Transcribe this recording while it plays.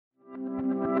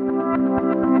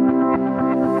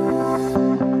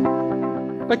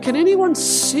But can anyone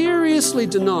seriously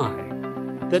deny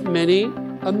that many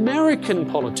American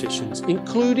politicians,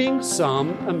 including some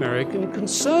American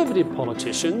conservative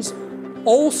politicians,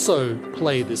 also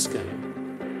play this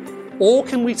game? Or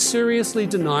can we seriously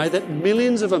deny that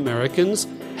millions of Americans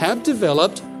have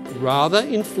developed rather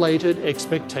inflated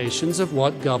expectations of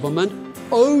what government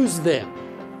owes them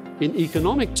in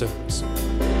economic terms?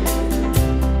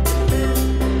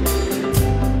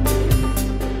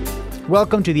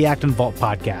 Welcome to the Acton Vault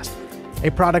podcast,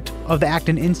 a product of the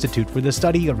Acton Institute for the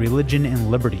Study of Religion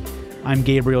and Liberty. I'm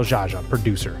Gabriel Jaja,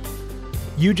 producer.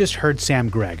 You just heard Sam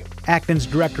Gregg, Acton's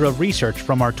Director of Research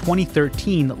from our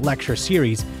 2013 lecture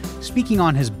series, speaking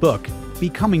on his book,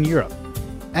 Becoming Europe: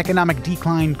 Economic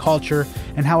Decline, Culture,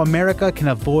 and How America Can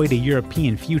Avoid a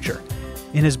European Future.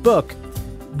 In his book,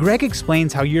 Gregg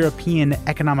explains how European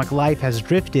economic life has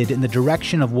drifted in the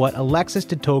direction of what Alexis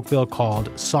de Tocqueville called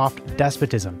soft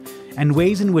despotism, and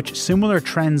ways in which similar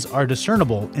trends are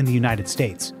discernible in the United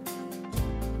States.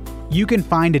 You can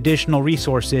find additional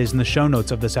resources in the show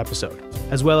notes of this episode,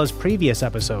 as well as previous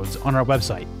episodes on our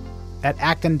website at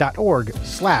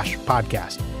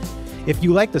acton.org/podcast. If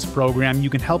you like this program, you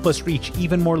can help us reach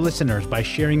even more listeners by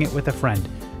sharing it with a friend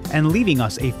and leaving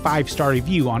us a 5-star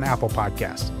review on Apple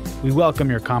Podcasts. We welcome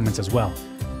your comments as well.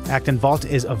 Acton Vault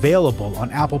is available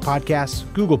on Apple Podcasts,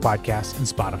 Google Podcasts, and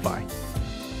Spotify.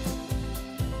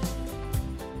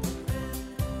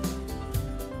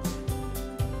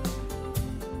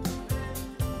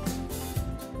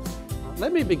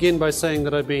 Let me begin by saying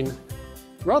that I've been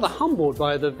rather humbled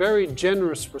by the very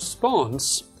generous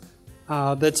response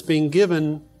that's been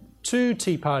given to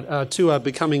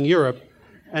Becoming Europe,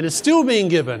 and is still being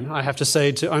given, I have to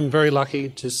say, I'm very lucky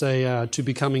to say, to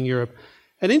Becoming Europe.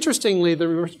 And interestingly,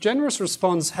 the generous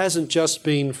response hasn't just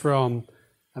been from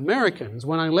Americans.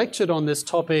 When I lectured on this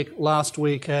topic last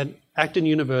week at Acton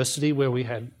University, where we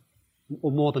had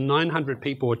more than 900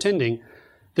 people attending,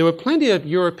 there were plenty of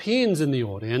Europeans in the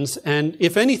audience, and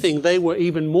if anything, they were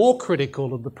even more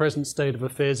critical of the present state of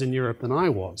affairs in Europe than I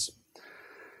was.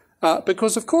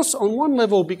 Because, of course, on one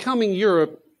level, Becoming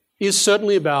Europe is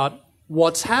certainly about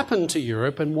what's happened to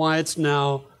Europe and why it's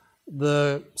now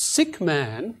the sick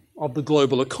man of the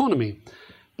global economy.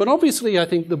 But obviously, I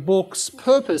think the book's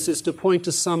purpose is to point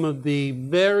to some of the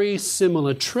very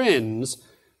similar trends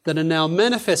that are now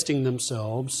manifesting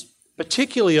themselves,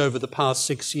 particularly over the past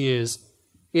 6 years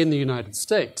in the United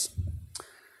States.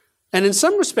 And in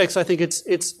some respects, I think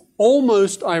it's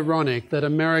almost ironic that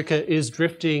America is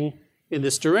drifting in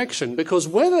this direction, because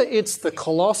whether it's the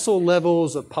colossal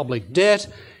levels of public debt,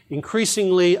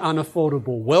 increasingly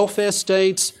unaffordable welfare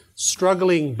states,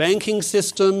 struggling banking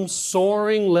systems,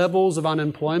 soaring levels of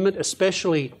unemployment,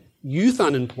 especially youth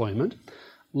unemployment,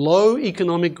 low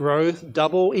economic growth,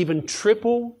 double, even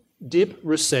triple dip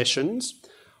recessions,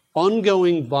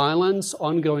 ongoing violence,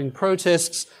 ongoing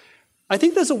protests, I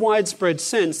think there's a widespread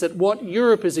sense that what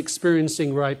Europe is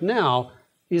experiencing right now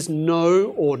is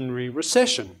no ordinary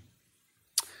recession.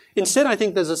 Instead, I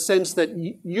think there's a sense that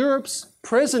Europe's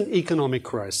present economic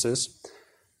crisis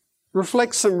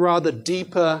reflects some rather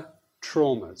deeper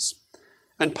traumas.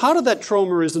 And part of that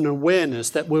trauma is an awareness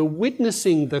that we're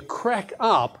witnessing the crack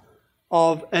up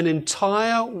of an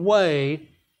entire way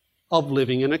of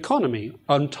living an economy,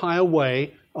 an entire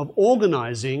way of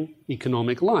organizing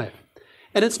economic life.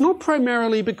 And it's not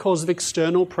primarily because of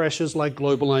external pressures like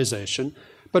globalization,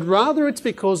 but rather it's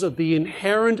because of the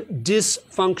inherent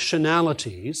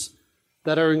dysfunctionalities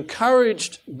that are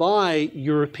encouraged by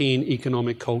European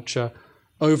economic culture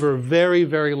over a very,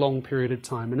 very long period of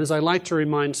time. And as I like to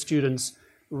remind students,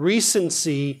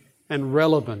 recency and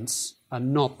relevance are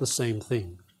not the same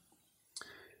thing.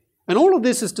 And all of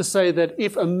this is to say that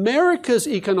if America's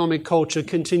economic culture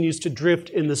continues to drift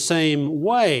in the same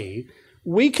way,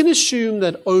 we can assume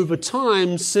that over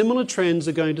time, similar trends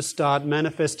are going to start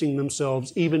manifesting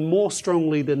themselves even more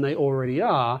strongly than they already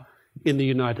are in the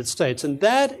United States. And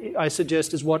that, I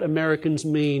suggest, is what Americans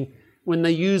mean when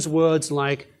they use words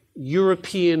like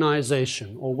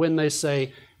Europeanization, or when they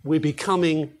say we're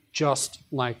becoming just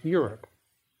like Europe.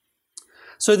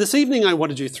 So this evening I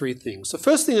want to do 3 things. The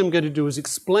first thing I'm going to do is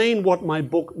explain what my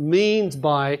book means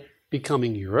by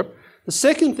Becoming Europe. The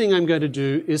second thing I'm going to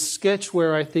do is sketch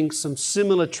where I think some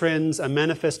similar trends are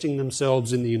manifesting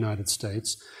themselves in the United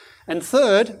States. And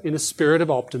third, in a spirit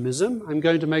of optimism, I'm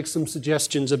going to make some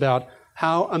suggestions about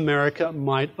how America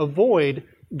might avoid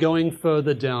going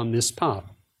further down this path.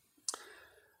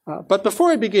 But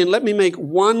before I begin, let me make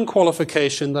one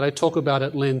qualification that I talk about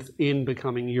at length in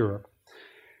Becoming Europe.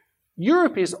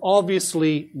 Europe is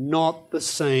obviously not the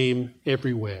same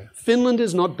everywhere. Finland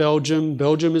is not Belgium,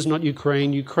 Belgium is not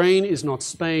Ukraine, Ukraine is not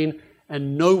Spain,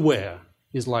 and nowhere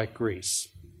is like Greece.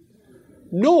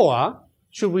 Nor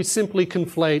should we simply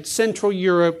conflate Central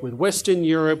Europe with Western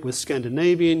Europe, with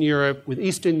Scandinavian Europe, with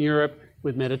Eastern Europe,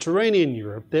 with Mediterranean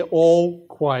Europe. They're all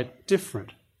quite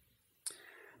different.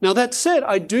 Now, that said,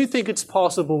 I do think it's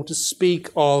possible to speak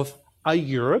of a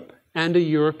Europe and a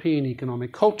European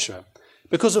economic culture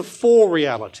because of four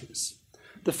realities.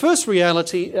 The first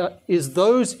reality is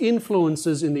those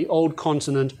influences in the old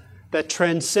continent that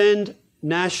transcend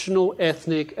national,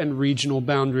 ethnic, and regional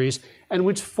boundaries and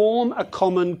which form a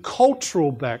common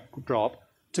cultural backdrop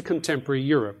to contemporary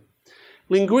Europe.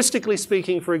 Linguistically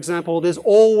speaking, for example, there's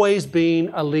always been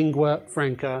a lingua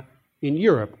franca in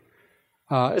Europe,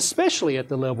 especially at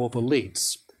the level of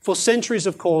elites. For centuries,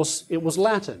 of course, it was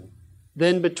Latin.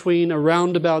 Then between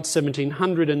around about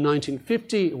 1700 and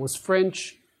 1950, it was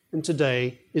French, and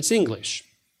today it's English.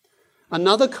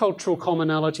 Another cultural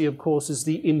commonality, of course, is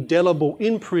the indelible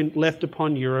imprint left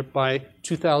upon Europe by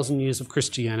 2,000 years of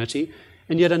Christianity.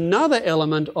 And yet another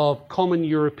element of common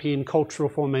European cultural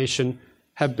formation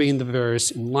have been the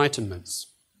various enlightenments.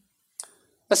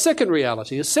 A second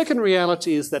reality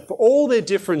is that for all their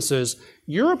differences,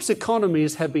 Europe's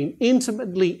economies have been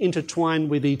intimately intertwined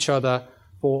with each other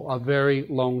for a very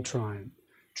long time.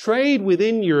 Trade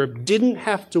within Europe didn't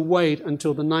have to wait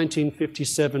until the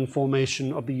 1957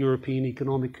 formation of the European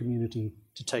Economic Community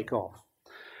to take off.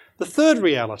 The third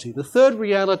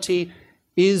reality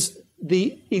is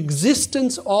the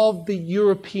existence of the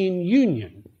European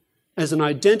Union as an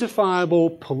identifiable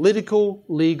political,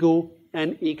 legal,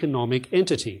 and economic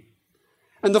entity.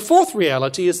 And the fourth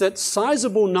reality is that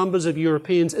sizable numbers of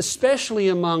Europeans, especially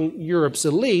among Europe's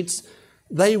elites,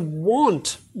 they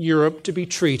want Europe to be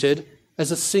treated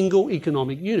as a single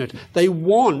economic unit. They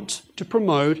want to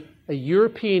promote a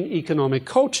European economic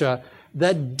culture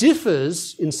that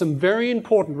differs in some very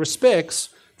important respects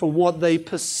from what they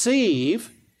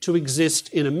perceive to exist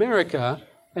in America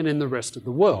and in the rest of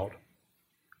the world.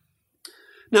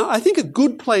 Now, I think a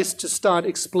good place to start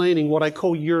explaining what I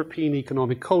call European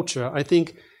economic culture, I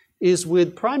think, is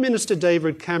with Prime Minister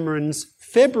David Cameron's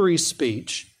February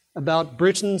speech about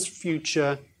Britain's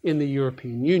future in the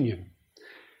European Union.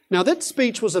 Now, that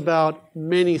speech was about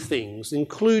many things,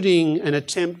 including an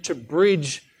attempt to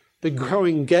bridge the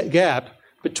growing gap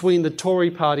between the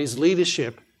Tory party's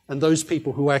leadership and those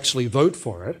people who actually vote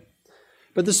for it.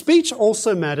 But the speech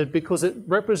also mattered because it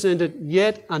represented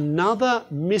yet another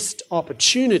missed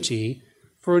opportunity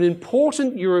for an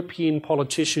important European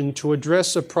politician to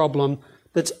address a problem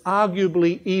that's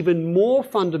arguably even more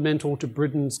fundamental to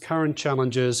Britain's current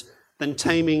challenges than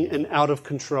taming an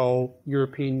out-of-control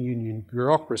European Union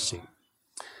bureaucracy.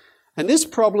 And this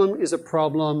problem is a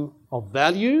problem of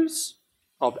values,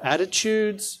 of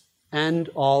attitudes, and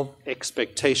of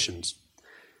expectations.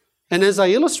 And as I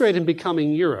illustrate in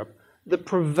Becoming Europe, the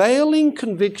prevailing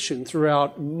conviction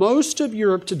throughout most of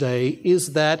Europe today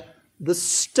is that the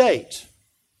state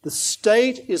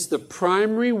is the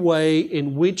primary way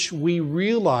in which we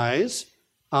realize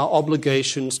our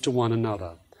obligations to one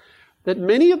another. That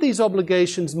many of these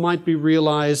obligations might be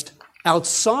realized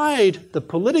outside the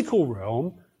political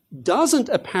realm doesn't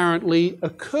apparently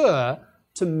occur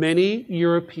to many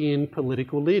European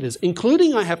political leaders,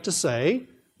 including, I have to say,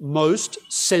 most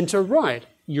center-right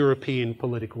European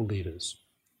political leaders.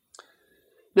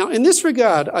 Now, in this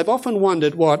regard, I've often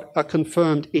wondered what a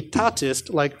confirmed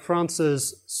etatist like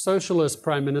France's socialist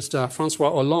Prime Minister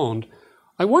François Hollande,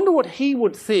 I wonder what he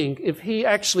would think if he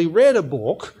actually read a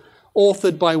book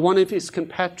authored by one of his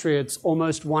compatriots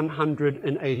almost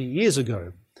 180 years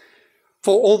ago.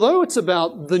 For although it's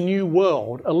about the New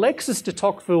World, Alexis de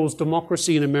Tocqueville's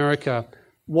Democracy in America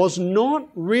was not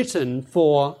written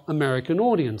for American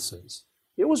audiences.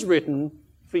 It was written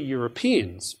for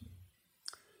Europeans.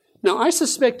 Now, I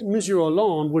suspect Monsieur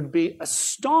Hollande would be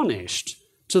astonished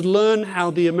to learn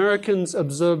how the Americans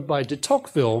observed by de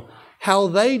Tocqueville, how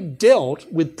they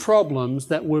dealt with problems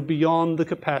that were beyond the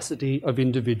capacity of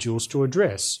individuals to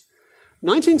address.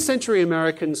 19th century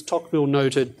Americans, Tocqueville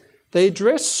noted, they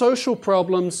addressed social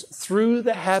problems through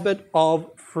the habit of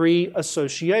free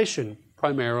association,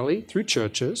 primarily through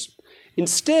churches,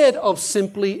 instead of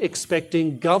simply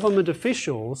expecting government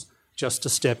officials just to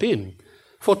step in.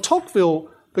 For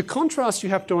Tocqueville, the contrast you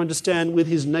have to understand with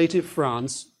his native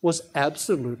France was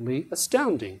absolutely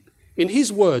astounding. In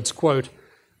his words, quote,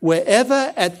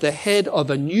 "Wherever at the head of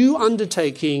a new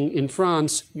undertaking in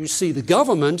France you see the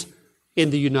government, in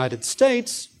the United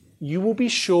States, you will be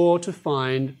sure to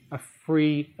find a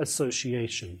free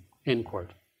association," end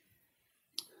quote.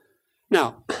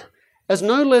 Now, as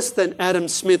no less than Adam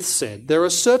Smith said, there are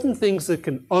certain things that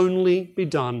can only be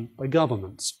done by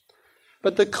governments.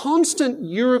 but the constant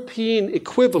European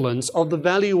equivalence of the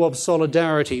value of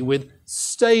solidarity with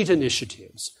state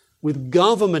initiatives, with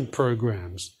government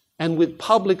programs, and with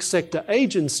public sector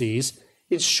agencies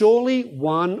is surely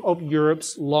one of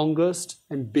Europe's longest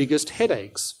and biggest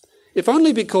headaches, if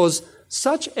only because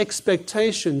such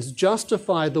expectations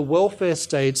justify the welfare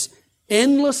state's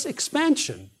endless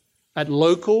expansion at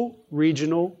local,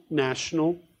 regional,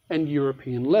 national, and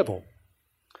European level.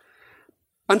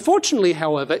 Unfortunately,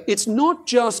 however, it's not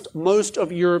just most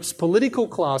of Europe's political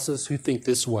classes who think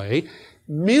this way.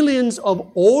 Millions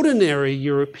of ordinary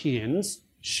Europeans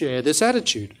share this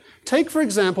attitude. Take, for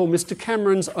example, Mr.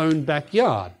 Cameron's own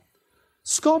backyard.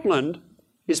 Scotland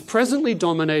is presently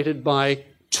dominated by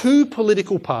two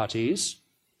political parties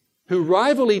who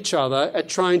rival each other at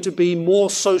trying to be more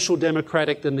social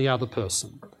democratic than the other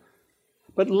person.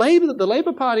 But the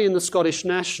Labour Party and the Scottish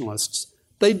Nationalists,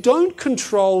 they don't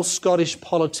control Scottish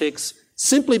politics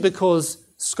simply because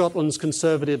Scotland's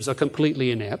Conservatives are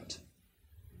completely inept.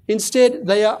 Instead,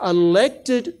 they are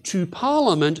elected to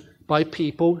Parliament by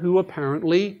people who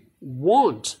apparently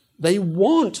want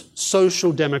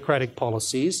social democratic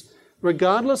policies,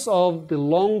 regardless of the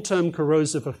long-term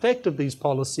corrosive effect of these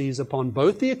policies upon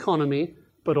both the economy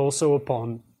but also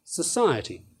upon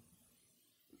society.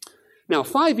 Now,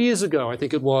 5 years ago, I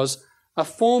think it was, a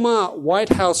former White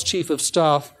House Chief of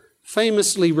Staff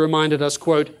famously reminded us,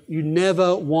 quote, "You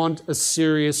never want a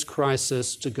serious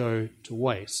crisis to go to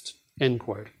waste," end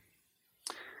quote.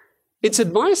 It's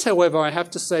advice, however, I have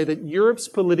to say that Europe's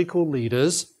political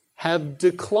leaders have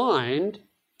declined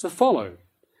to follow.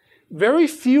 Very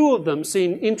few of them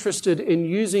seem interested in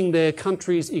using their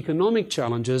country's economic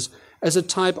challenges as a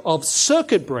type of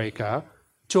circuit breaker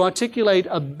to articulate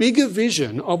a bigger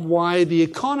vision of why the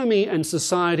economy and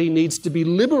society needs to be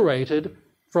liberated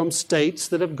from states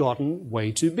that have gotten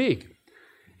way too big.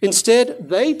 Instead,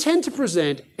 they tend to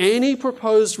present any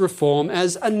proposed reform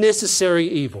as a necessary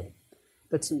evil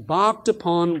that's embarked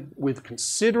upon with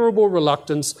considerable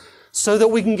reluctance so that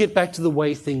we can get back to the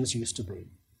way things used to be.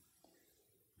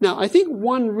 Now, I think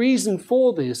one reason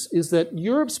for this is that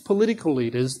Europe's political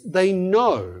leaders, they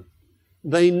know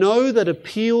that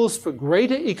appeals for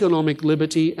greater economic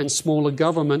liberty and smaller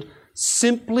government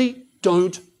simply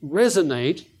don't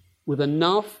resonate with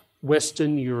enough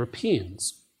Western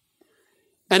Europeans.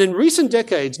 And in recent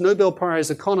decades, Nobel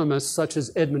Prize economists such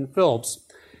as Edmund Phelps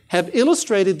have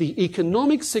illustrated the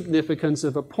economic significance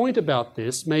of a point about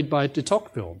this made by de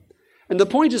Tocqueville. And the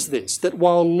point is this, that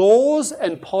while laws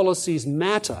and policies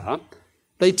matter,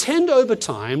 they tend over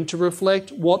time to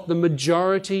reflect what the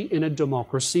majority in a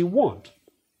democracy want,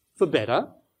 for better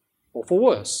or for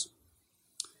worse.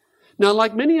 Now,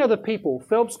 like many other people,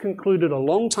 Phelps concluded a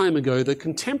long time ago that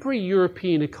contemporary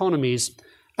European economies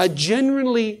are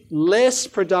generally less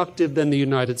productive than the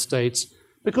United States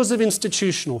because of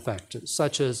institutional factors,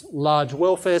 such as large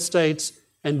welfare states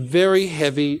and very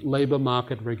heavy labour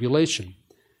market regulation.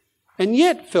 And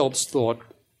yet, Phelps thought,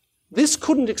 this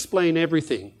couldn't explain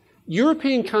everything.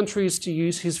 European countries, to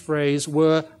use his phrase,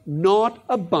 were not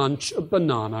a bunch of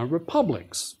banana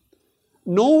republics.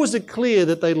 Nor was it clear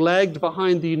that they lagged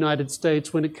behind the United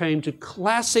States when it came to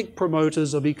classic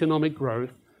promoters of economic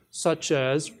growth, such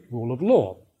as rule of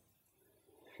law.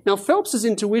 Now, Phelps's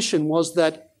intuition was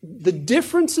that the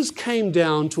differences came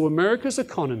down to America's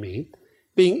economy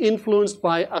being influenced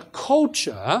by a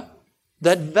culture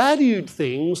that valued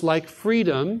things like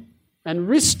freedom and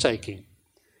risk-taking.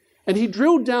 And he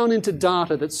drilled down into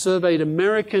data that surveyed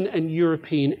American and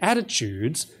European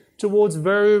attitudes towards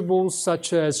variables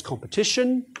such as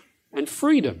competition and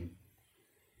freedom.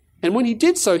 And when he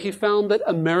did so, he found that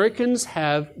Americans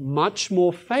have much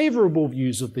more favorable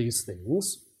views of these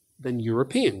things than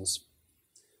Europeans.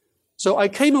 So I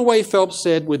came away, Phelps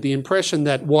said, with the impression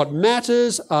that what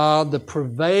matters are the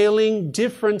prevailing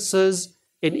differences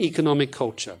in economic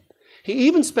culture. He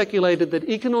even speculated that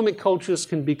economic cultures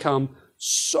can become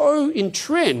so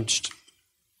entrenched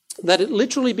that it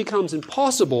literally becomes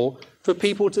impossible for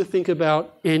people to think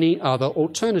about any other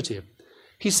alternative.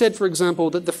 He said, for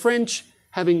example, that the French,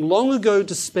 having long ago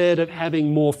despaired of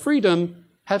having more freedom,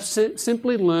 have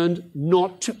simply learned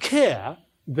not to care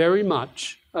very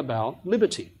much about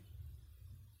liberty.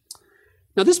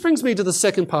 Now, this brings me to the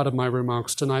second part of my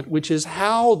remarks tonight, which is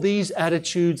how these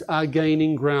attitudes are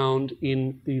gaining ground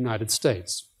in the United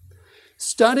States.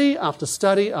 Study after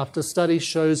study after study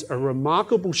shows a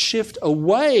remarkable shift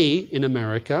away in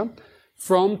America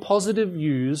from positive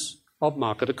views of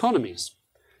market economies.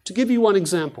 To give you one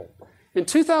example, in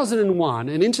 2001,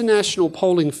 an international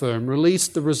polling firm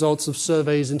released the results of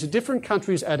surveys into different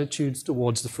countries' attitudes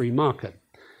towards the free market.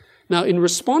 Now, in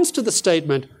response to the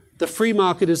statement, the free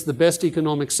market is the best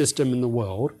economic system in the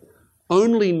world,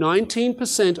 only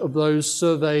 19% of those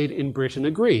surveyed in Britain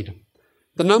agreed.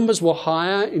 The numbers were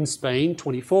higher in Spain,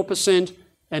 24%,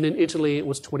 and in Italy it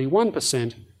was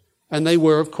 21%, and they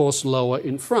were, of course, lower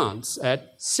in France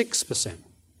at 6%.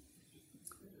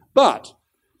 But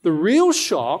the real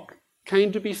shock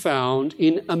came to be found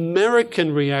in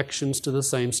American reactions to the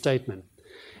same statement.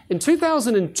 In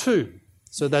 2002,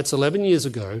 so that's 11 years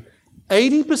ago,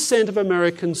 80% of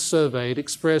Americans surveyed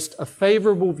expressed a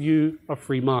favorable view of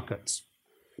free markets.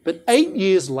 But 8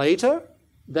 years later,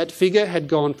 that figure had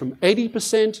gone from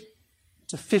 80%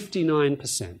 to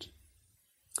 59%.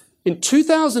 In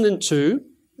 2002,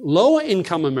 lower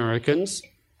income Americans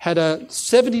had a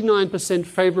 79%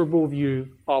 favorable view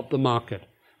of the market.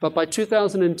 But by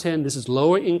 2010, this is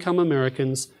lower income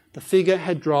Americans, the figure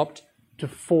had dropped to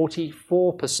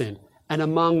 44%. And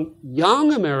among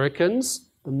young Americans,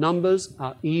 the numbers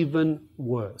are even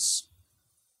worse.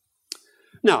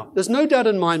 Now, there's no doubt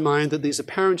in my mind that these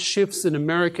apparent shifts in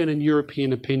American and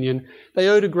European opinion, they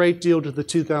owed a great deal to the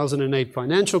 2008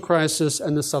 financial crisis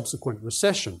and the subsequent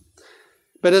recession.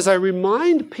 But as I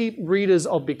remind readers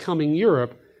of Becoming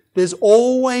Europe, there's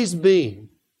always been,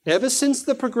 ever since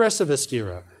the progressivist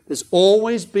era, there's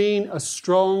always been a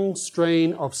strong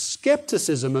strain of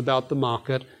skepticism about the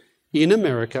market in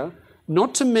America,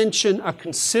 not to mention a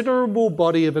considerable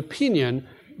body of opinion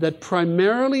that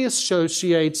primarily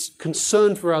associates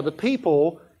concern for other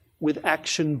people with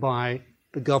action by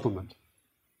the government.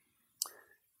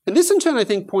 And this in turn, I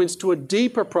think, points to a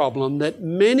deeper problem that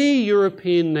many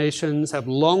European nations have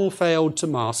long failed to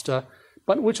master,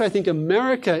 but which I think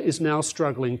America is now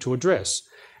struggling to address.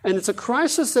 And it's a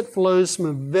crisis that flows from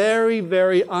a very,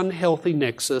 very unhealthy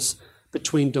nexus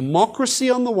between democracy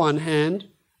on the one hand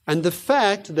and the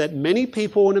fact that many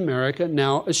people in America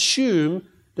now assume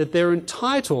that they're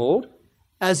entitled,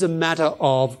 as a matter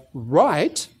of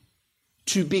right,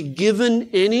 to be given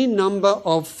any number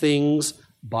of things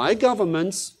by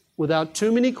governments without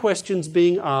too many questions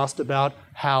being asked about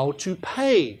how to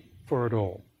pay for it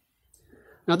all.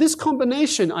 Now, this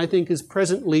combination, I think, is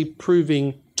presently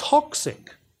proving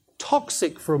toxic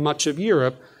for much of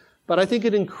Europe, but I think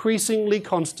it increasingly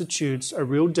constitutes a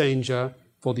real danger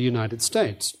for the United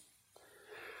States.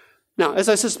 Now, as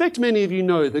I suspect many of you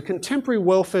know, the contemporary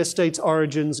welfare state's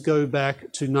origins go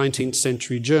back to 19th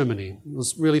century Germany. It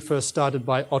was really first started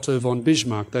by Otto von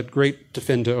Bismarck, that great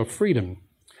defender of freedom.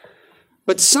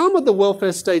 But some of the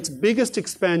welfare state's biggest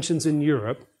expansions in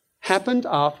Europe happened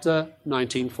after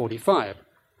 1945.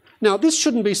 Now, this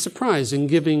shouldn't be surprising,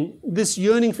 given this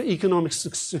yearning for economic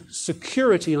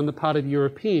security on the part of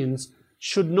Europeans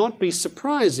should not be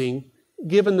surprising,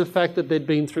 given the fact that they'd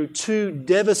been through two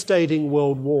devastating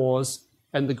world wars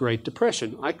and the Great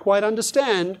Depression. I quite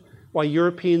understand why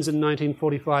Europeans in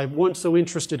 1945 weren't so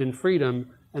interested in freedom,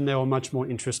 and they were much more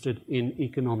interested in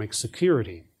economic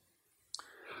security.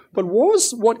 But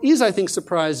what is, I think,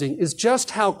 surprising is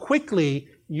just how quickly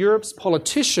Europe's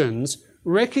politicians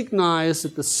recognize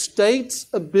that the state's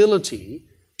ability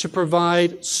to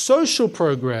provide social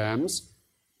programs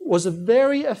was a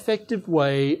very effective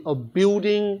way of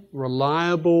building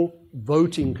reliable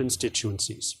voting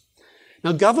constituencies.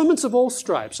 Now, governments of all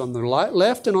stripes, on the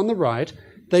left and on the right,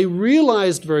 they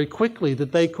realized very quickly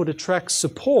that they could attract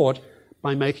support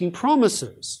by making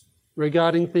promises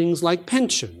regarding things like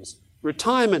pensions,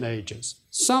 retirement ages,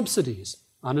 subsidies,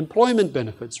 unemployment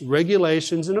benefits,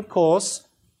 regulations, and of course,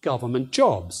 government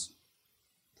jobs.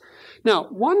 Now,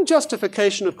 one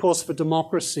justification, of course, for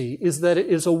democracy is that it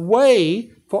is a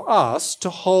way for us to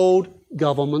hold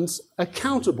governments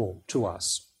accountable to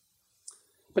us.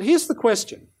 But here's the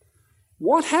question.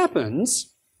 What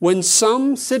happens when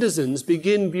some citizens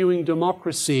begin viewing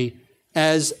democracy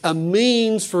as a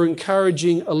means for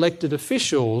encouraging elected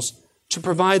officials to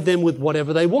provide them with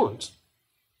whatever they want,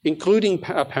 including,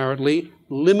 apparently,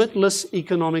 limitless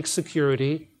economic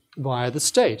security via the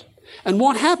state? And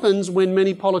what happens when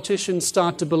many politicians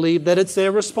start to believe that it's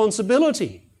their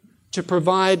responsibility to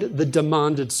provide the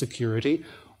demanded security,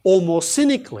 or more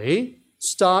cynically,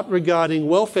 start regarding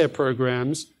welfare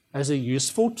programs as a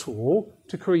useful tool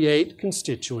to create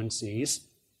constituencies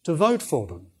to vote for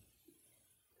them?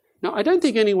 Now, I don't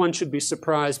think anyone should be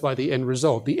surprised by the end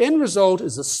result. The end result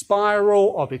is a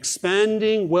spiral of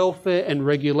expanding welfare and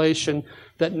regulation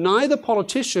that neither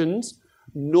politicians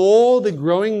nor the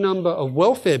growing number of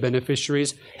welfare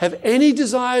beneficiaries have any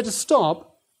desire to stop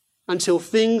until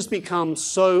things become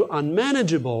so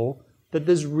unmanageable that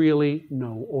there's really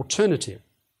no alternative.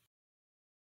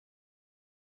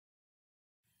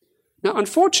 Now,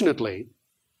 unfortunately,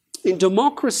 in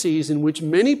democracies in which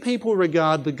many people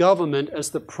regard the government as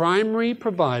the primary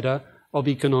provider of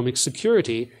economic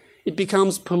security, it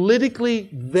becomes politically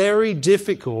very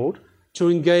difficult to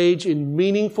engage in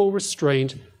meaningful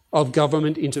restraint of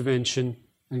government intervention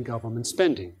and government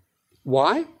spending.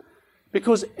 Why?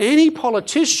 Because any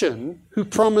politician who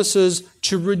promises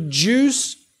to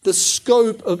reduce the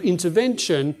scope of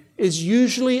intervention is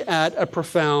usually at a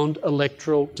profound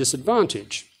electoral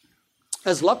disadvantage.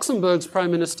 As Luxembourg's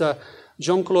Prime Minister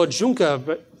Jean-Claude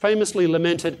Juncker famously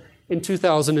lamented in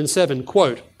 2007,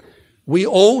 quote, "We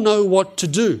all know what to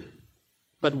do,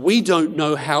 but we don't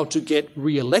know how to get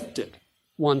re-elected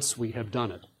once we have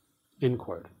done it," end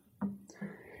quote.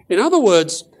 In other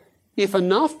words, if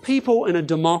enough people in a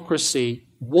democracy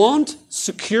want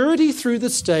security through the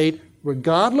state,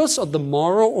 regardless of the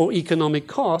moral or economic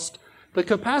cost, the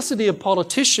capacity of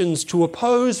politicians to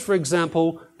oppose, for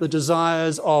example, the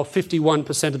desires of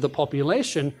 51% of the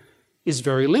population is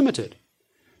very limited.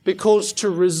 Because to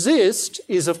resist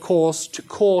is, of course, to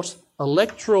court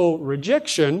electoral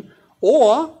rejection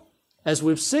or, as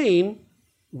we've seen,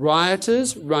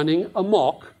 rioters running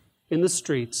amok in the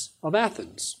streets of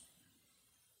Athens.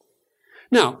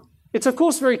 Now, it's of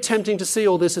course very tempting to see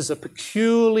all this as a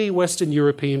peculiarly Western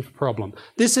European problem.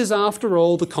 This is, after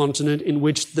all, the continent in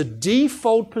which the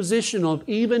default position of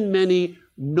even many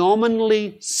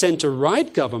nominally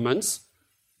centre-right governments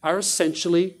are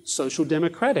essentially social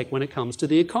democratic when it comes to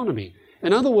the economy.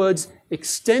 In other words,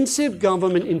 extensive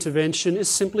government intervention is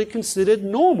simply considered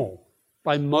normal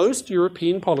by most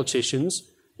European politicians,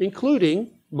 including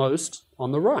most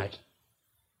on the right.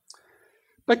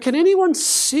 But can anyone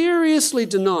seriously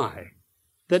deny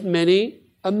that many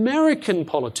American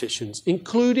politicians,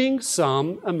 including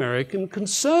some American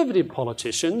conservative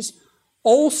politicians,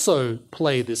 also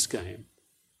play this game?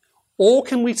 Or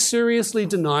can we seriously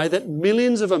deny that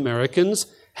millions of Americans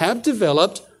have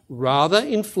developed rather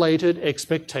inflated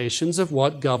expectations of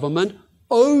what government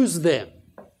owes them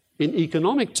in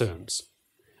economic terms?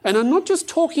 And I'm not just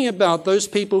talking about those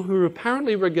people who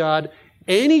apparently regard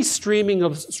any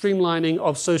streamlining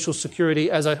of Social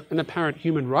Security as an apparent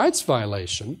human rights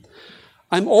violation.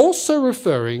 I'm also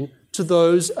referring to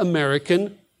those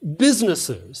American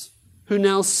businesses who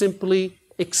now simply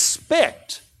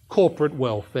expect corporate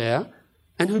welfare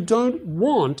and who don't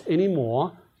want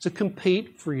anymore to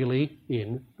compete freely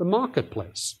in the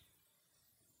marketplace.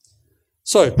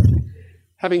 So,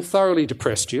 having thoroughly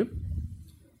depressed you,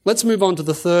 let's move on to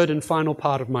the third and final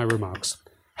part of my remarks.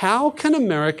 How can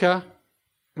America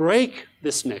break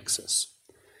this nexus?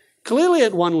 Clearly,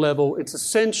 at one level, it's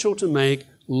essential to make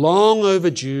long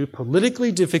overdue,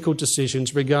 politically difficult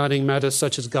decisions regarding matters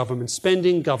such as government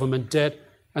spending, government debt,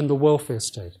 and the welfare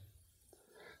state.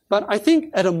 But I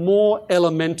think at a more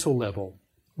elemental level,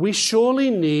 we surely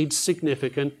need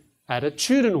significant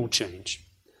attitudinal change.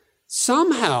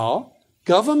 Somehow,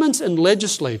 governments and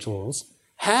legislators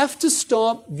have to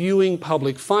stop viewing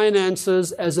public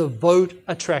finances as a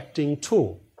vote-attracting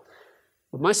tool.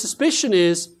 But my suspicion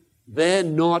is they're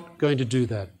not going to do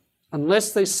that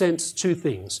unless they sense two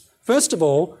things. First of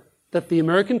all, that the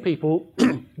American people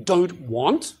don't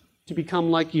want to become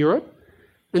like Europe.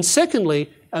 And secondly,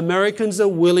 Americans are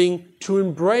willing to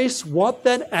embrace what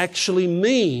that actually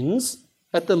means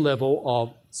at the level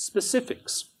of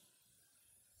specifics.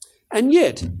 And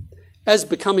yet, as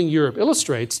Becoming Europe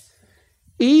illustrates,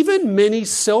 even many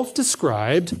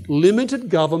self-described limited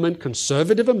government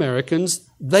conservative Americans,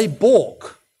 they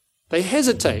balk, they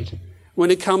hesitate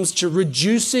when it comes to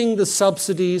reducing the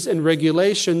subsidies and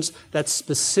regulations that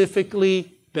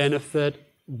specifically benefit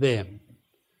them.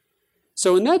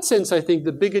 So in that sense, I think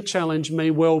the bigger challenge may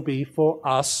well be for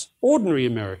us ordinary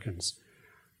Americans.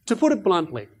 To put it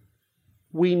bluntly,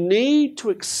 we need to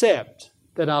accept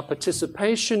that our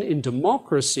participation in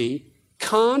democracy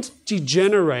can't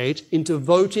degenerate into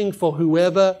voting for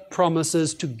whoever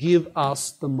promises to give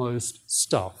us the most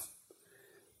stuff.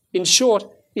 In short,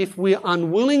 if we're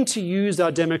unwilling to use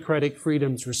our democratic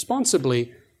freedoms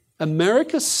responsibly,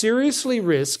 America seriously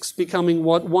risks becoming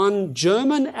what one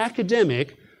German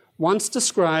academic once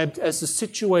described as the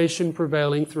situation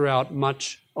prevailing throughout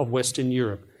much of Western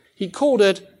Europe. He called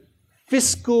it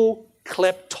fiscal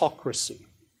kleptocracy.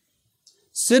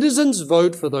 Citizens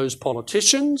vote for those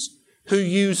politicians who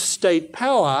use state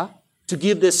power to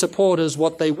give their supporters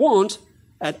what they want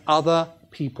at other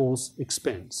people's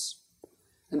expense.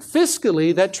 And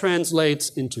fiscally, that translates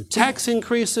into tax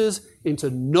increases, into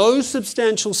no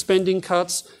substantial spending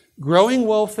cuts, growing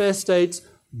welfare states,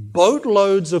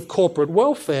 boatloads of corporate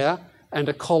welfare, and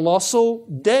a colossal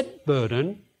debt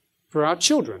burden for our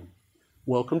children.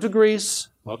 Welcome to Greece,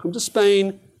 welcome to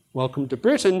Spain, welcome to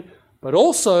Britain, But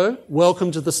also,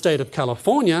 welcome to the state of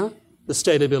California, the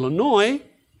state of Illinois,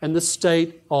 and the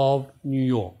state of New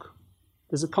York.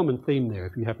 There's a common theme there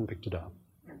if you haven't picked it up.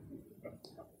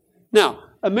 Now,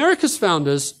 America's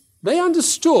founders, they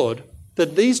understood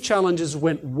that these challenges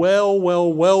went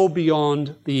well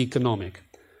beyond the economic.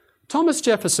 Thomas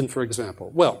Jefferson, for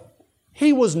example, well,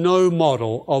 he was no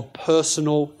model of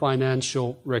personal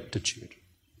financial rectitude.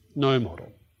 No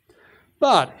model.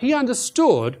 But he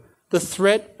understood the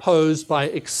threat posed by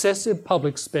excessive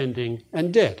public spending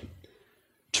and debt.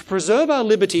 To preserve our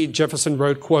liberty, Jefferson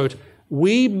wrote, quote,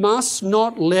 "We must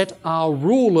not let our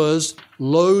rulers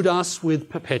load us with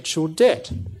perpetual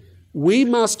debt. We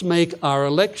must make our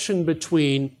election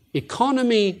between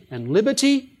economy and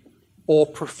liberty or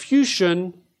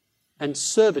profusion and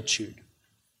servitude,"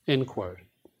 end quote.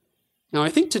 Now, I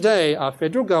think today our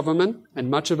federal government and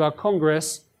much of our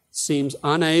Congress seems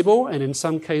unable and in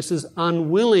some cases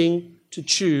unwilling to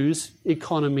choose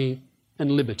economy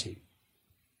and liberty.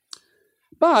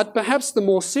 But perhaps the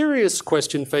more serious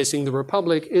question facing the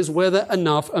Republic is whether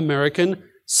enough American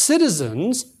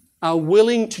citizens are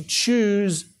willing to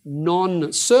choose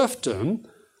non-serfdom,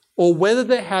 or whether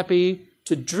they're happy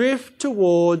to drift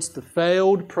towards the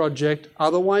failed project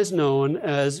otherwise known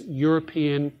as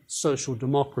European social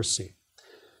democracy.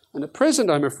 And at present,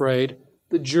 I'm afraid,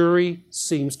 the jury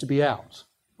seems to be out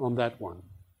on that one.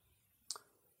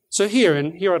 So here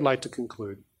I'd like to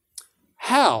conclude.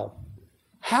 How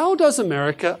does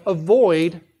America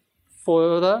avoid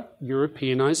further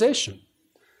Europeanization?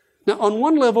 Now, on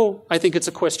one level, I think it's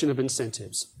a question of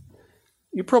incentives.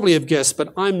 You probably have guessed,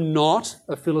 but I'm not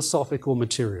a philosophical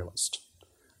materialist.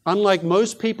 Unlike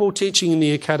most people teaching in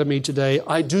the academy today,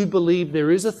 I do believe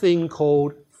there is a thing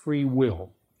called free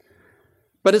will.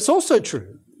 But it's also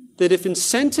true that if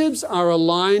incentives are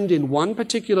aligned in one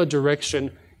particular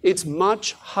direction, it's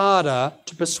much harder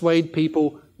to persuade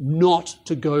people not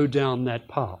to go down that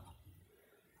path.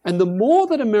 And the more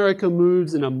that America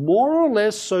moves in a more or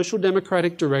less social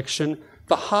democratic direction,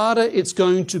 the harder it's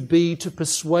going to be to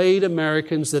persuade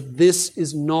Americans that this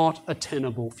is not a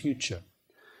tenable future.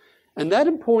 And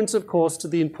that points, of course, to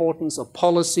the importance of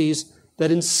policies that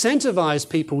incentivize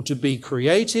people to be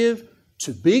creative,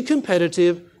 to be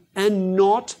competitive, and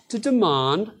not to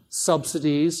demand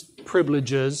subsidies,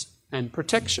 privileges, and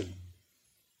protection.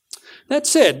 That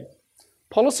said,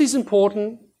 policy is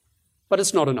important, but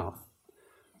it's not enough.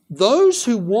 Those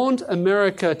who want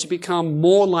America to become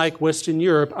more like Western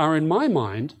Europe are, in my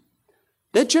mind,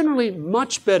 they're generally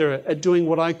much better at doing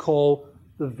what I call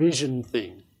the vision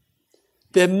thing.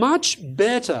 They're much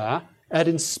better at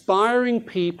inspiring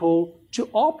people to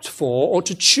opt for or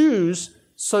to choose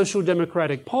social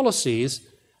democratic policies,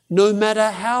 no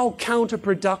matter how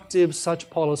counterproductive such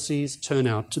policies turn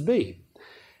out to be.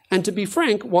 And to be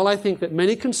frank, while I think that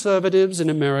many conservatives in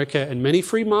America and many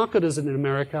free marketers in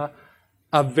America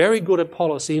are very good at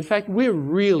policy, in fact, we're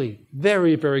really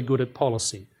very, very good at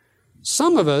policy,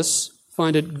 some of us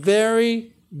find it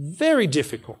very, very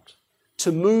difficult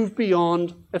to move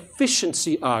beyond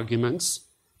efficiency arguments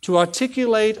to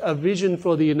articulate a vision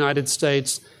for the United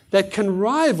States that can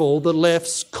rival the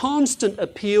left's constant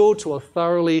appeal to a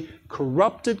thoroughly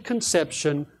corrupted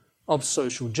conception of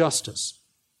social justice.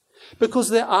 Because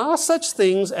there are such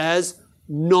things as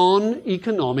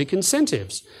non-economic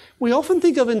incentives. We often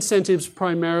think of incentives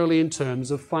primarily in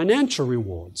terms of financial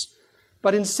rewards,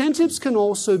 but incentives can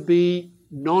also be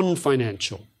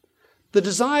non-financial. The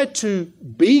desire to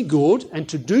be good and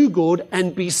to do good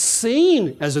and be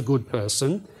seen as a good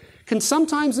person can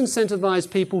sometimes incentivize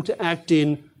people to act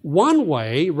in one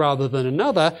way rather than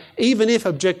another, even if,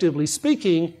 objectively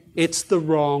speaking, it's the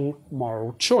wrong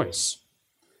moral choice.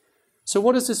 So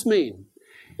what does this mean?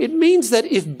 It means that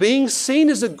if being seen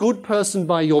as a good person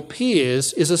by your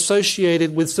peers is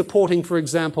associated with supporting, for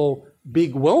example,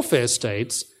 big welfare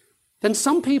states, then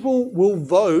some people will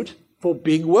vote for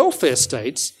big welfare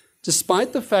states,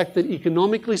 despite the fact that,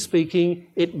 economically speaking,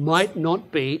 it might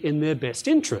not be in their best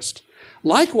interest.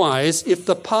 Likewise, if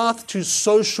the path to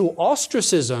social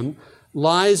ostracism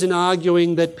lies in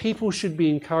arguing that people should be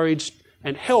encouraged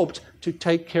and helped to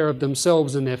take care of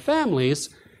themselves and their families,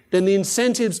 then the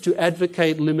incentives to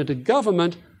advocate limited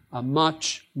government are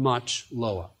much, much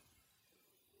lower.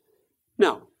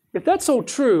 Now, if that's all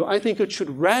true, I think it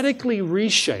should radically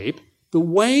reshape the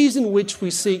ways in which we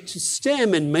seek to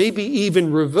stem and maybe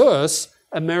even reverse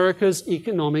America's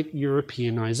economic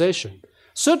Europeanization.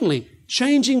 Certainly,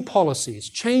 changing policies,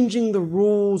 changing the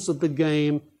rules of the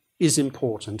game is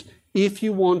important if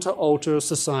you want to alter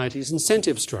society's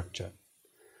incentive structure.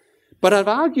 But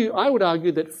I would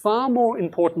argue that far more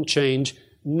important change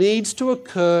needs to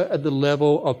occur at the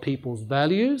level of people's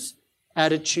values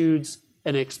attitudes,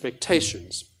 and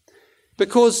expectations.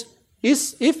 Because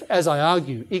if, as I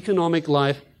argue, economic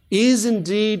life is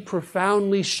indeed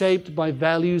profoundly shaped by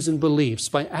values and beliefs,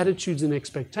 by attitudes and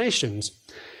expectations,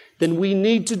 then we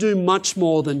need to do much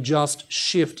more than just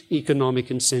shift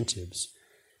economic incentives.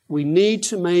 We need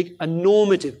to make a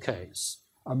normative case,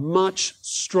 a much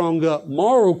stronger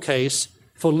moral case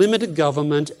for limited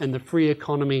government and the free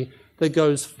economy that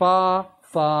goes far,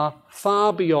 far,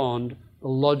 far beyond the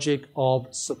logic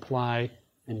of supply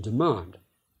and demand.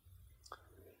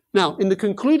 Now, in the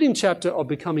concluding chapter of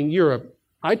Becoming Europe,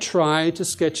 I try to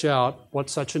sketch out what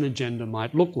such an agenda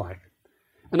might look like.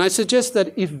 And I suggest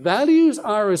that if values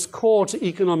are as core to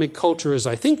economic culture as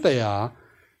I think they are,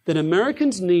 then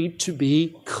Americans need to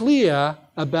be clear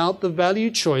about the value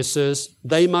choices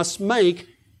they must make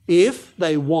if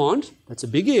they want, that's a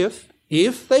big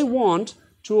if they want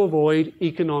to avoid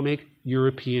economic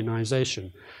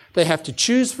Europeanization. They have to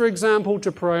choose, for example,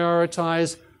 to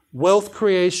prioritize wealth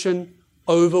creation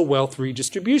over wealth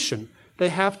redistribution. They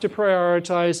have to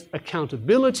prioritize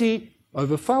accountability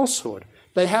over falsehood.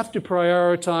 They have to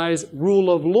prioritize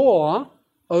rule of law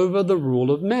over the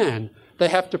rule of man. They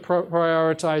have to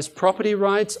prioritize property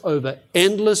rights over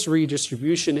endless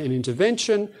redistribution and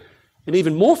intervention. And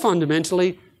even more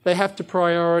fundamentally, they have to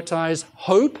prioritize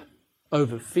hope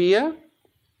over fear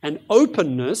and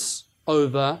openness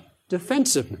over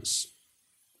defensiveness.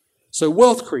 So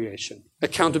wealth creation,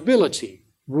 accountability,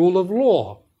 rule of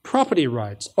law, property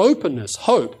rights, openness,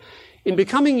 hope. In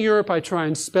Becoming Europe, I try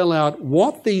and spell out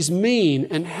what these mean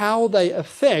and how they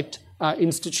affect our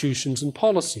institutions and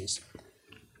policies.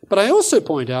 But I also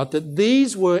point out that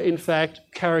these were, in fact,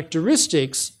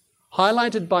 characteristics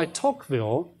highlighted by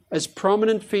Tocqueville as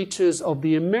prominent features of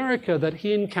the America that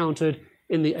he encountered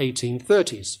in the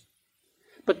 1830s.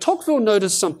 But Tocqueville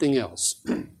noticed something else.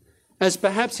 As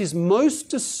perhaps his most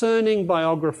discerning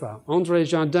biographer, André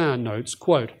Jardin, notes,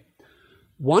 quote,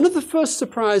 "One of the first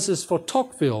surprises for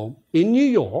Tocqueville in New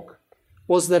York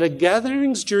was that at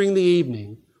gatherings during the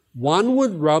evening, one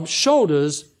would rub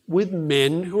shoulders with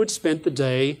men who had spent the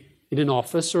day in an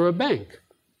office or a bank.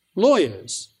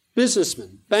 Lawyers,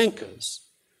 businessmen, bankers.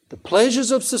 The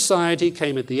pleasures of society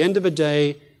came at the end of a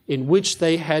day in which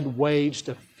they had waged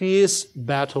a fierce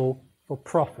battle for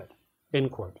profit."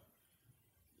 End quote.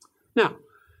 Now,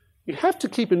 you have to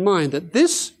keep in mind that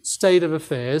this state of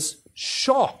affairs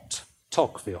shocked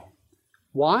Tocqueville.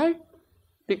 Why?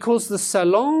 Because the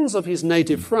salons of his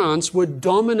native France were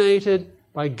dominated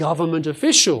by government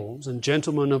officials and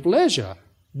gentlemen of leisure.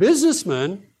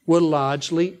 Businessmen were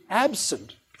largely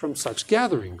absent from such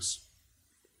gatherings.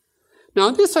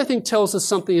 Now, this, I think, tells us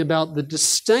something about the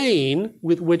disdain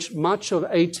with which much of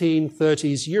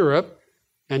 1830s Europe,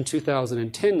 and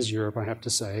 2010's Europe, I have to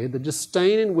say, the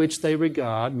disdain in which they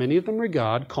regard, many of them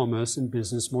regard, commerce and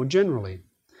business more generally.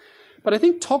 But I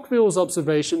think Tocqueville's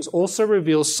observations also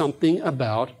reveal something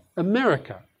about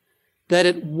America, that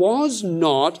it was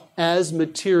not as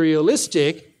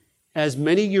materialistic as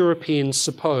many Europeans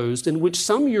supposed, and which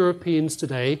some Europeans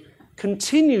today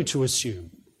continue to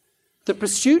assume. The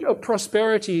pursuit of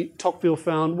prosperity, Tocqueville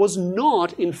found, was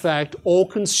not, in fact,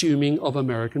 all-consuming of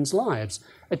Americans' lives.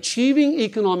 Achieving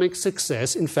economic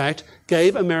success, in fact,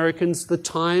 gave Americans the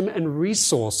time and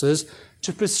resources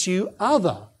to pursue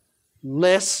other,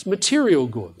 less material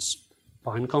goods: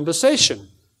 fine conversation,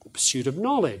 the pursuit of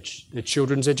knowledge, their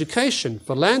children's education,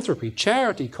 philanthropy,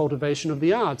 charity, cultivation of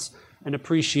the arts, and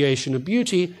appreciation of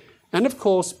beauty, and of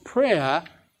course prayer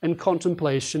and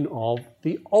contemplation of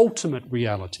the ultimate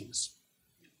realities.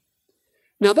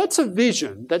 Now that's a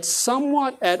vision that's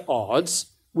somewhat at odds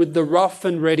with the rough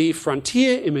and ready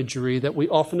frontier imagery that we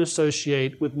often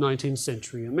associate with 19th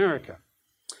century America.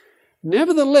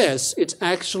 Nevertheless, it's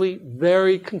actually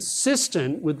very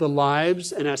consistent with the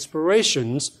lives and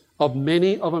aspirations of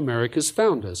many of America's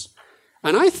founders.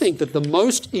 And I think that the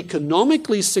most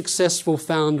economically successful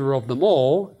founder of them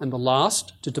all, and the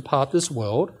last to depart this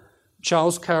world,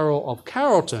 Charles Carroll of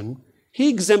Carrollton, he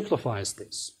exemplifies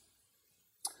this.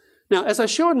 Now, as I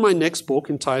show in my next book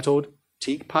entitled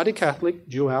Tea Party Catholic,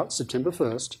 due out September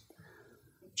 1st,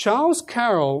 Charles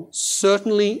Carroll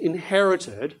certainly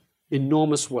inherited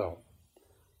enormous wealth.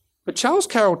 But Charles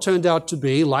Carroll turned out to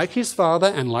be, like his father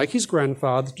and like his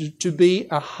grandfather, to be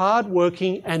a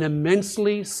hard-working and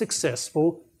immensely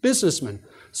successful businessman.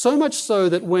 So much so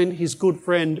that when his good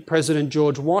friend, President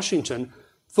George Washington,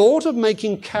 thought of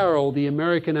making Carroll the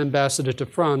American ambassador to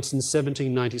France in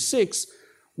 1796,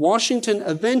 Washington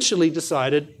eventually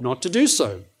decided not to do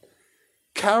so.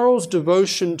 Carroll's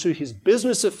devotion to his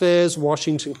business affairs,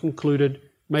 Washington concluded,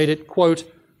 made it, quote,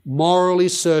 morally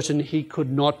certain he could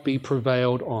not be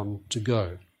prevailed on to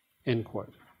go, end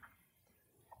quote.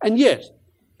 And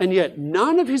yet,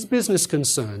 none of his business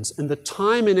concerns and the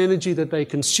time and energy that they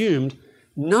consumed,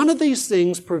 none of these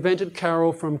things prevented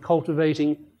Carroll from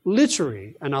cultivating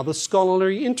literary and other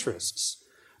scholarly interests,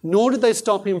 nor did they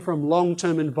stop him from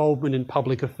long-term involvement in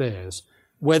public affairs,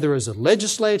 whether as a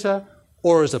legislator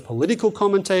or as a political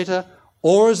commentator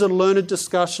or as a learned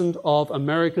discussant of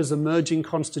America's emerging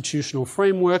constitutional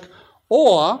framework,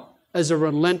 or as a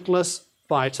relentless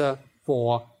fighter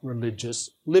for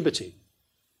religious liberty.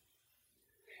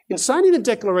 In signing the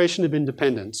Declaration of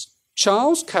Independence,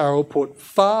 Charles Carroll put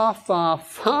far, far,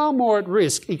 far more at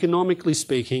risk, economically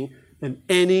speaking, than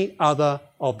any other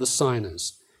of the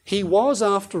signers. He was,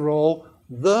 after all,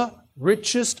 the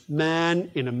richest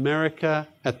man in America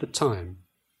at the time.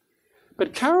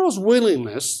 But Carroll's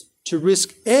willingness to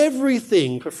risk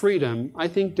everything for freedom, I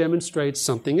think, demonstrates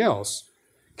something else.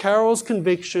 Carroll's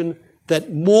conviction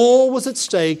that more was at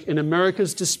stake in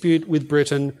America's dispute with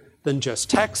Britain than just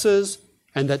taxes,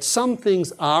 and that some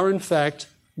things are, in fact,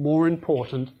 more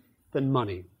important than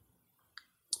money.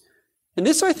 And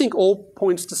this, I think, all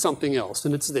points to something else,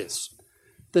 and it's this: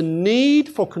 the need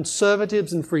for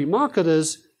conservatives and free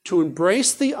marketers to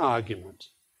embrace the argument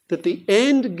that the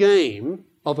end game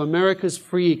of America's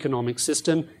free economic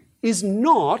system is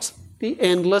not the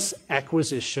endless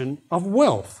acquisition of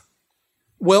wealth.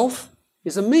 Wealth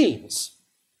is a means,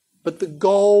 but the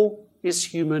goal is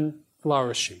human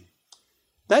flourishing.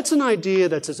 That's an idea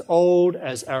that's as old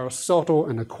as Aristotle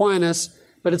and Aquinas,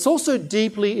 but it's also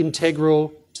deeply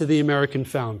integral to the American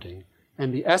founding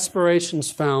and the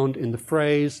aspirations found in the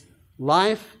phrase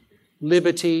life,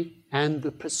 liberty, and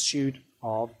the pursuit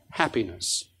of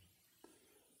happiness.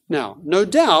 Now, no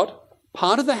doubt,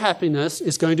 part of the happiness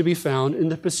is going to be found in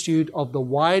the pursuit of the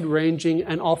wide-ranging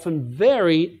and often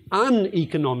very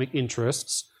uneconomic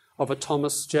interests of a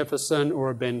Thomas Jefferson or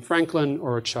a Ben Franklin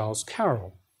or a Charles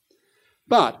Carroll.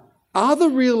 But other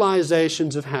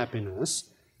realizations of happiness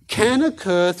can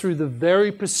occur through the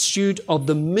very pursuit of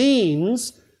the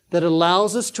means that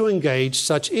allows us to engage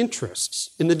such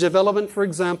interests in the development, for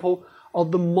example,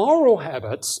 of the moral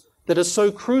habits that are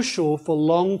so crucial for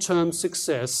long-term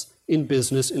success in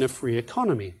business in a free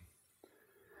economy.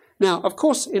 Now, of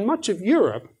course, in much of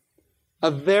Europe, a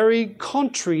very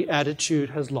contrary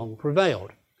attitude has long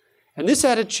prevailed. And this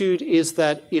attitude is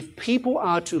that if people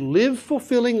are to live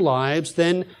fulfilling lives,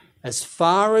 then as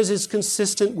far as is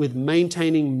consistent with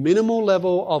maintaining minimal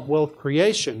level of wealth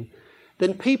creation,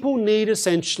 then people need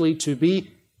essentially to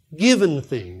be given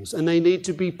things and they need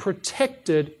to be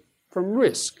protected from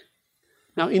risk.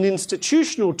 Now, in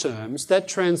institutional terms, that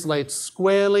translates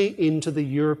squarely into the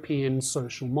European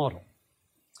social model.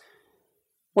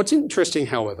 What's interesting,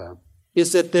 however,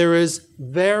 is that there is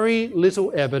very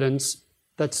little evidence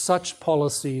that such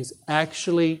policies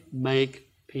actually make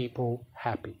people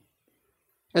happy.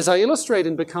 As I illustrate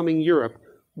in Becoming Europe,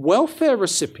 welfare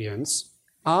recipients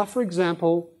are, for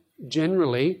example,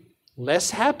 generally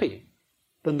less happy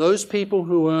than those people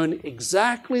who earn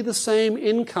exactly the same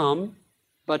income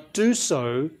but do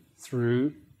so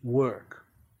through work.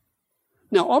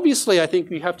 Now, obviously, I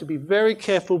think you have to be very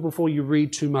careful before you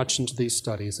read too much into these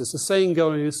studies. As the saying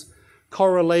goes,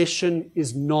 correlation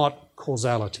is not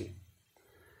causality.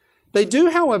 They do,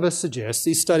 however, suggest,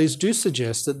 these studies do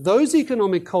suggest, that those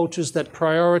economic cultures that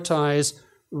prioritize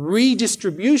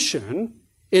redistribution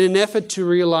in an effort to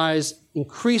realize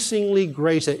increasingly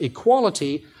greater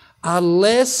equality are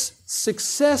less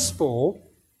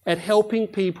successful at helping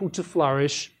people to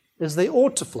flourish as they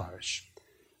ought to flourish.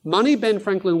 Money, Ben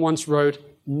Franklin once wrote,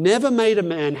 never made a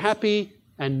man happy,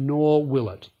 and nor will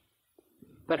it.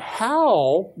 But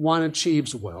how one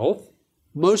achieves wealth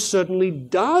most certainly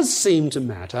does seem to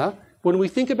matter when we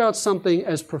think about something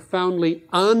as profoundly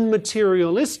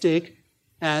unmaterialistic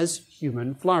as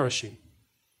human flourishing.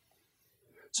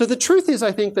 So the truth is,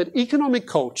 I think, that economic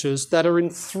cultures that are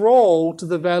enthralled to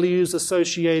the values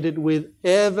associated with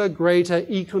ever greater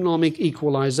economic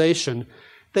equalization,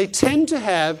 they tend to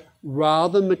have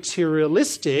rather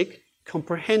materialistic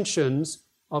comprehensions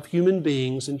of human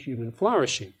beings and human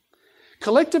flourishing.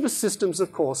 Collectivist systems,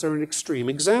 of course, are an extreme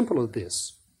example of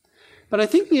this. But I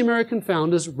think the American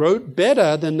founders wrote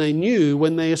better than they knew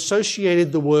when they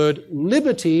associated the word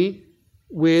liberty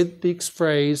with the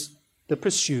phrase, the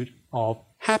pursuit of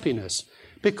happiness.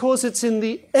 Because it's in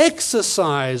the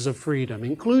exercise of freedom,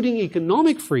 including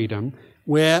economic freedom,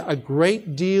 where a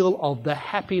great deal of the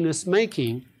happiness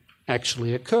making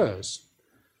actually occurs.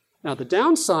 Now, the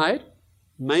downside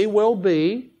may well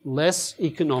be less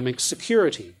economic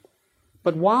security.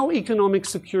 But while economic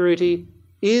security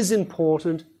is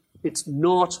important, it's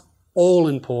not all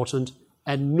important,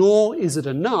 and nor is it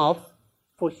enough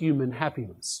for human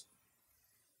happiness.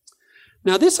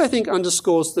 Now, this, I think,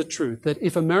 underscores the truth that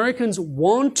if Americans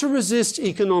want to resist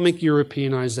economic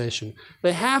Europeanization,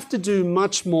 they have to do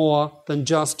much more than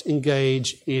just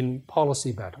engage in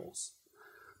policy battles.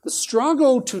 The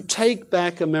struggle to take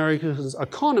back America's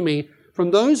economy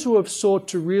from those who have sought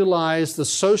to realize the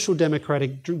social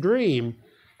democratic dream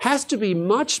has to be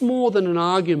much more than an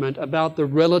argument about the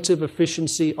relative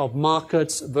efficiency of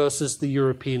markets versus the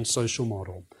European social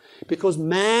model. Because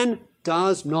man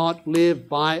does not live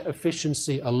by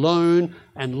efficiency alone,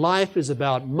 and life is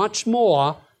about much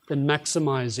more than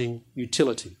maximizing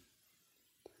utility.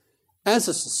 As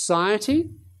a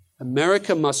society,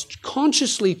 America must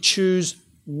consciously choose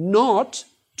not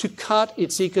to cut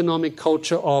its economic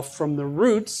culture off from the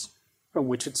roots from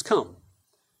which it's come.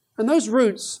 And those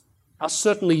roots are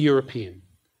certainly European.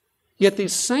 Yet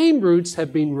these same roots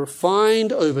have been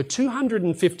refined over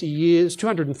 230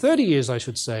 years, I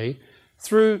should say,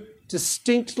 through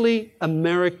distinctly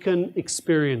American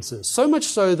experiences. So much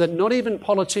so that not even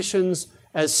politicians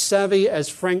as savvy as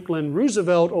Franklin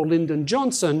Roosevelt or Lyndon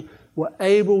Johnson were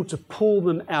able to pull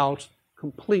them out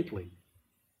completely.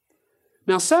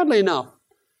 Now, sadly enough,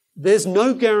 there's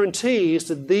no guarantees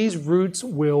that these roots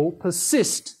will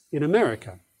persist in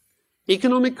America.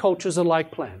 Economic cultures are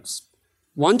like plants.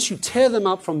 Once you tear them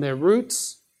up from their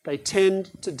roots, they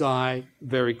tend to die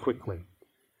very quickly.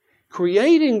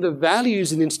 Creating the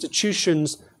values and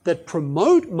institutions that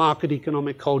promote market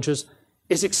economic cultures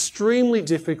is extremely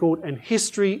difficult, and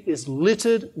history is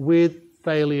littered with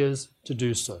failures to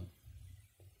do so.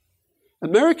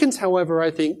 Americans, however,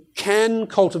 I think, can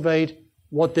cultivate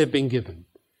what they've been given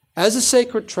as a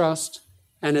sacred trust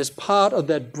and as part of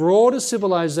that broader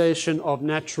civilization of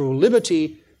natural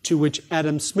liberty to which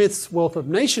Adam Smith's Wealth of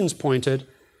Nations pointed,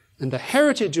 and the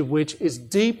heritage of which is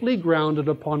deeply grounded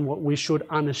upon what we should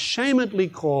unashamedly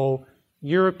call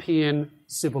European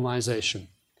civilization.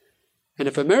 And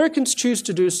if Americans choose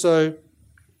to do so,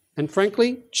 and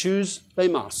frankly, choose they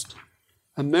must,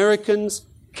 Americans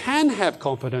can have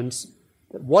confidence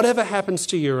that whatever happens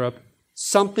to Europe,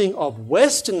 something of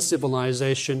Western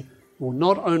civilization will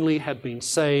not only have been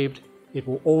saved, it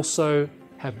will also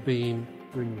have been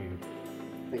renewed.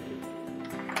 Thank you.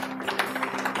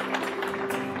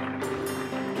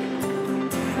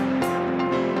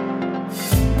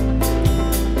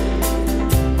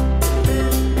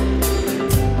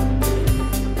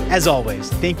 As always,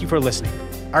 thank you for listening.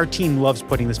 Our team loves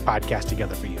putting this podcast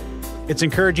together for you. It's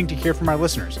encouraging to hear from our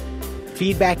listeners.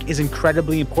 Feedback is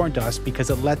incredibly important to us because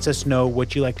it lets us know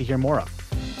what you'd like to hear more of.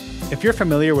 If you're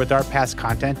familiar with our past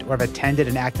content or have attended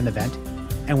an Acton event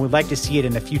and would like to see it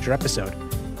in a future episode,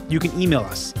 you can email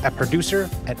us at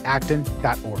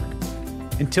producer@acton.org.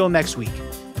 Until next week,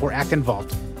 for Acton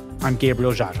Vault, I'm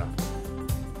Gabriel Jaja.